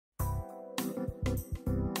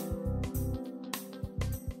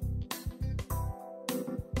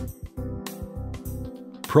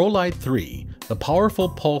PROLITE III, the powerful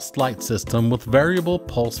pulsed light system with variable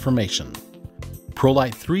pulse formation.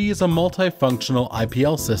 PROLITE III is a multifunctional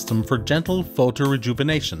IPL system for gentle photo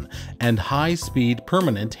rejuvenation and high-speed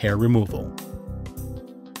permanent hair removal.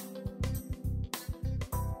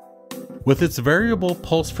 With its variable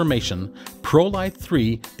pulse formation, PROLITE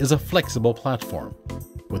III is a flexible platform.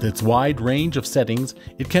 With its wide range of settings,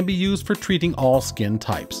 it can be used for treating all skin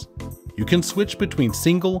types. You can switch between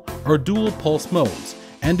single or dual pulse modes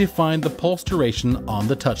and define the pulse duration on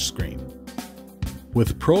the touchscreen.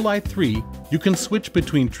 With PROLITE III, you can switch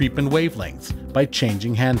between treatment wavelengths by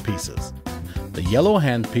changing handpieces. The yellow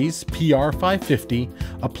handpiece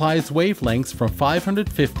PR550 applies wavelengths from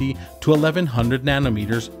 550 to 1100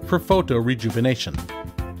 nanometers for photo rejuvenation.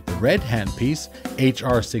 The red handpiece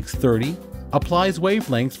HR630 applies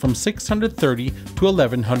wavelengths from 630 to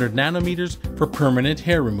 1100 nanometers for permanent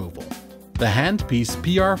hair removal. The handpiece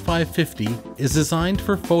PR550 is designed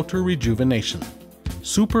for photo rejuvenation.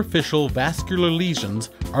 Superficial vascular lesions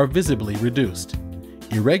are visibly reduced.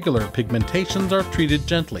 Irregular pigmentations are treated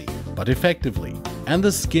gently but effectively, and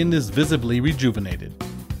the skin is visibly rejuvenated.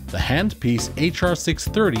 The handpiece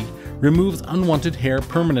HR630 removes unwanted hair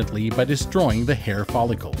permanently by destroying the hair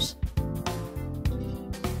follicles.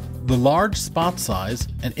 The large spot size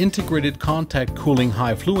and integrated contact cooling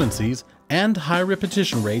high fluencies and high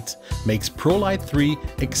repetition rates makes PROLITE III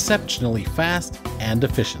exceptionally fast and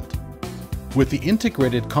efficient. With the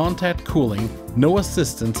integrated contact cooling, no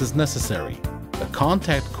assistance is necessary. The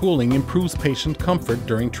contact cooling improves patient comfort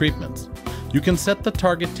during treatments. You can set the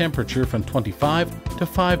target temperature from 25 to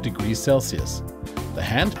 5 degrees Celsius. The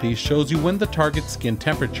handpiece shows you when the target skin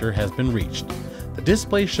temperature has been reached. The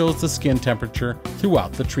display shows the skin temperature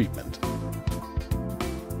throughout the treatment.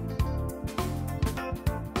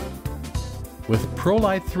 With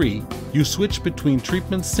PROLITE III, you switch between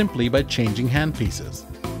treatments simply by changing handpieces.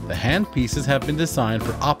 The handpieces have been designed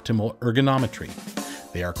for optimal ergonometry.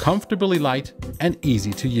 They are comfortably light and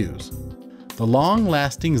easy to use. The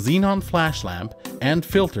long-lasting xenon flash lamp and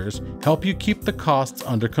filters help you keep the costs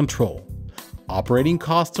under control. Operating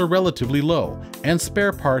costs are relatively low and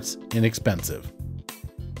spare parts inexpensive.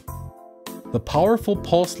 The powerful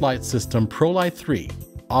pulse light system PROLITE III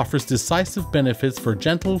offers decisive benefits for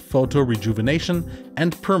gentle photo rejuvenation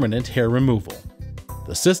and permanent hair removal.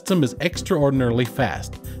 The system is extraordinarily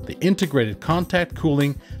fast. The integrated contact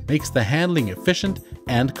cooling makes the handling efficient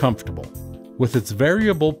and comfortable. With its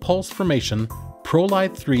variable pulse formation,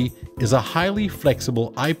 PROLITE III is a highly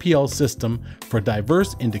flexible IPL system for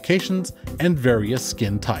diverse indications and various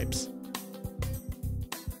skin types.